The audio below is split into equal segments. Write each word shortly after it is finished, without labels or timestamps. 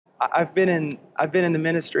I've been in the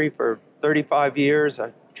ministry for 35 years.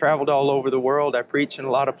 I've traveled all over the world. I preach in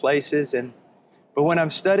a lot of places, but when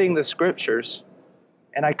I'm studying the scriptures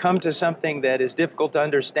and I come to something that is difficult to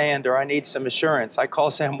understand or I need some assurance, I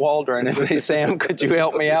call Sam Waldron and say, Sam, could you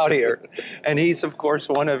help me out here? And he's, of course,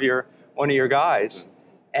 one of your guys.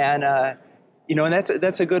 And and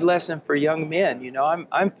that's a good lesson for young men.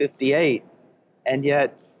 I'm 58, and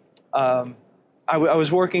yet I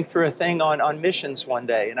was working through a thing on missions one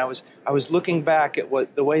day, and I was looking back at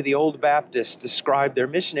the way the old Baptists described their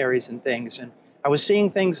missionaries and things, and I was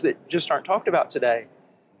seeing things that just aren't talked about today.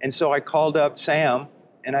 And so I called up Sam,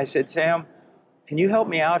 and I said, Sam, can you help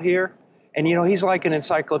me out here? And he's like an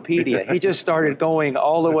encyclopedia. He just started going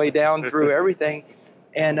all the way down through everything.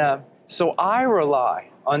 And so I rely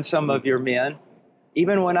on some of your men,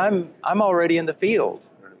 even when I'm already in the field.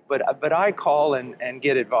 But I call and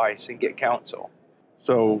get advice and get counsel.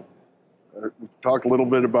 So we talked a little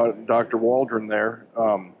bit about Dr. Waldron there.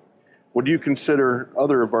 Would you consider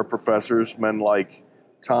other of our professors, men like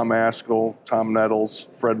Tom Askell, Tom Nettles,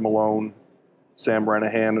 Fred Malone, Sam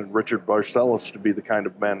Renahan, and Richard Barcelos to be the kind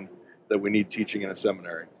of men that we need teaching in a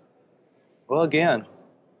seminary? Well, again,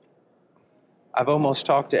 I've almost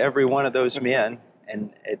talked to every one of those men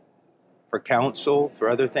for counsel, for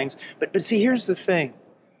other things. But see, here's the thing.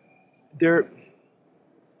 There's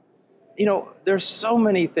so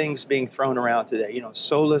many things being thrown around today,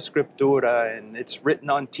 sola scriptura, and it's written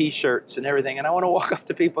on T-shirts and everything. And I want to walk up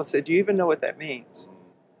to people and say, do you even know what that means?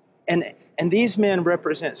 And these men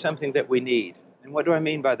represent something that we need. And what do I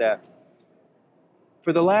mean by that?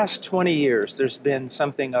 For the last 20 years, there's been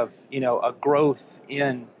something of, a growth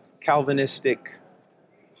in Calvinistic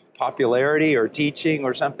popularity or teaching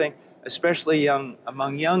or something, especially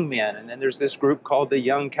among young men. And then there's this group called the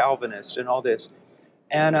Young Calvinists and all this.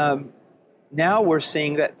 And now we're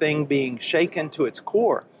seeing that thing being shaken to its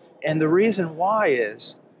core. And the reason why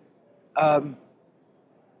is the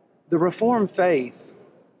Reformed faith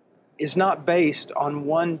is not based on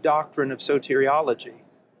one doctrine of soteriology.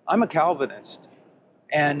 I'm a Calvinist.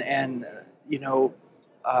 And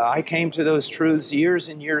I came to those truths years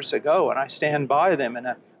and years ago, and I stand by them. And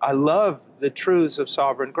I love the truths of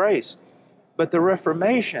sovereign grace. But the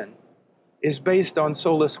Reformation is based on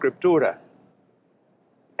sola scriptura.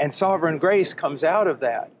 And sovereign grace comes out of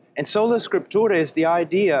that. And sola scriptura is the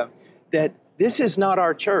idea that this is not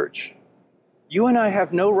our church. You and I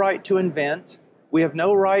have no right to invent. We have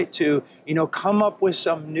no right to, come up with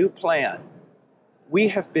some new plan. We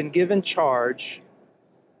have been given charge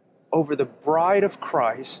over the bride of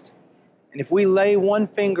Christ. And if we lay one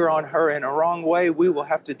finger on her in a wrong way, we will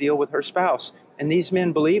have to deal with her spouse. And these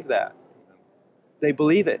men believe that. They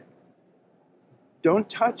believe it. Don't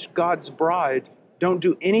touch God's bride. Don't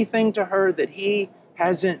do anything to her that he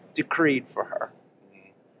hasn't decreed for her.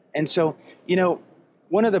 And so,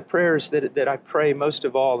 one of the prayers that I pray most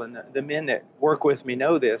of all, and the men that work with me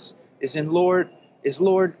know this, is Lord,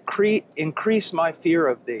 increase my fear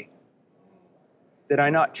of thee, that I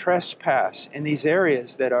not trespass in these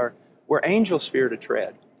areas that are where angels fear to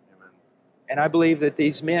tread. Amen. And I believe that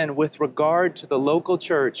these men, with regard to the local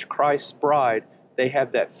church, Christ's bride, they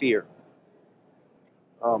have that fear.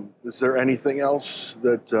 Is there anything else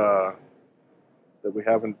that we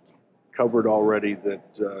haven't covered already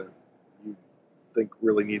that you think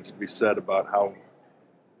really needs to be said about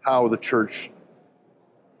how the church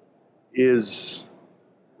is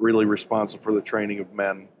really responsible for the training of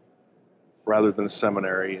men rather than a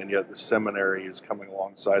seminary, and yet the seminary is coming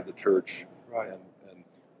alongside the church? Right.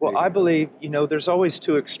 Well, I believe, there's always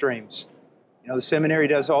two extremes. The seminary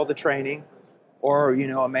does all the training, or,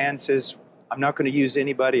 a man says, I'm not going to use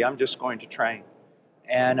anybody, I'm just going to train.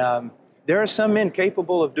 And there are some men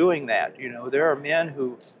capable of doing that. There are men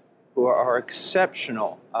who are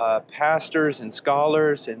exceptional pastors and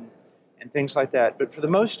scholars and things like that. But for the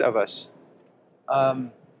most of us,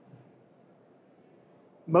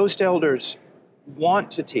 most elders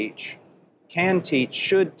want to teach, can teach,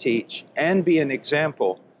 should teach, and be an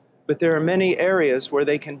example. But there are many areas where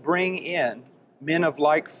they can bring in men of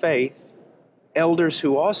like faith, elders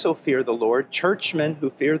who also fear the Lord, churchmen who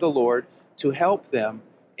fear the Lord, to help them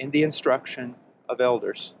in the instruction of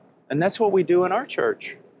elders. And that's what we do in our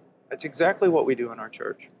church. That's exactly what we do in our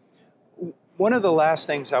church. One of the last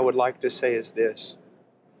things I would like to say is this.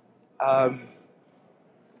 I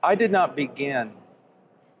did not begin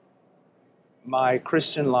my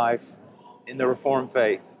Christian life in the Reformed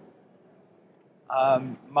faith.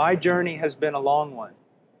 My journey has been a long one,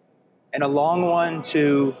 and a long one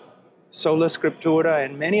to sola scriptura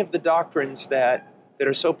and many of the doctrines that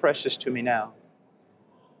are so precious to me now.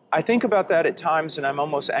 I think about that at times and I'm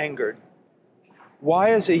almost angered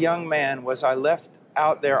Why, as a young man, was I left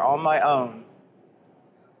out there on my own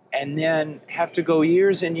and then have to go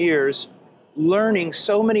years and years learning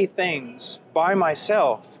so many things by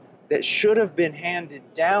myself that should have been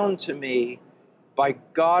handed down to me by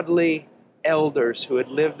godly elders who had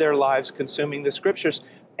lived their lives consuming the scriptures,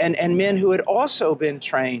 and men who had also been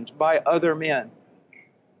trained by other men.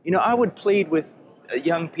 You know, I would plead with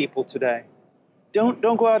young people today, don't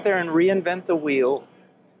go out there and reinvent the wheel.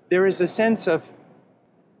 There is a sense of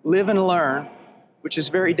live and learn, which is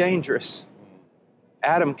very dangerous.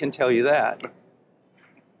 Adam can tell you that.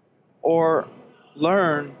 Or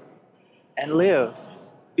learn and live.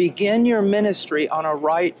 Begin your ministry on a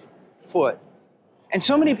right foot. And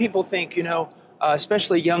so many people think, you know,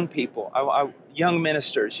 especially young people, young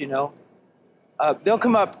ministers, you know, they'll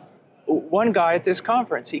come up. One guy at this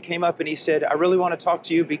conference, he came up and he said, I really want to talk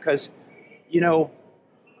to you because, you know,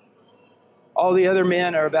 all the other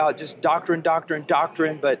men are about just doctrine,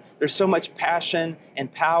 but there's so much passion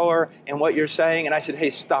and power in what you're saying. And I said, hey,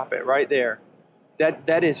 stop it right there.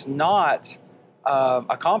 That is not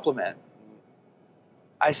a compliment.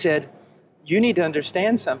 I said, you need to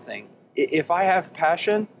understand something. If I have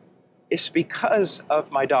passion, it's because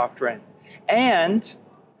of my doctrine. And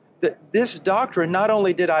this doctrine, not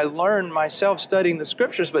only did I learn myself studying the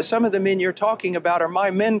scriptures, but some of the men you're talking about are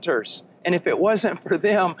my mentors. And if it wasn't for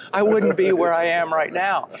them, I wouldn't be where I am right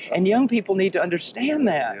now. And young people need to understand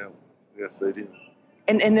that. Yeah. Yes, they do.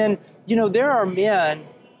 And then, you know, there are men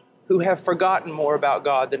who have forgotten more about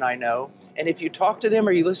God than I know. And if you talk to them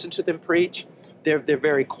or you listen to them preach, they're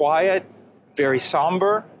very quiet, very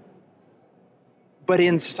somber. But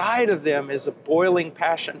inside of them is a boiling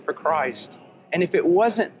passion for Christ. And if it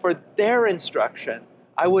wasn't for their instruction,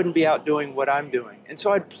 I wouldn't be out doing what I'm doing. And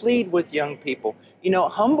so I'd plead with young people, you know,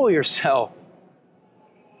 humble yourself.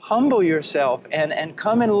 Humble yourself and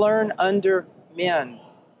come and learn under men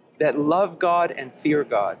that love God and fear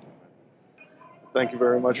God. Thank you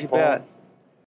very much, You Paul. bet.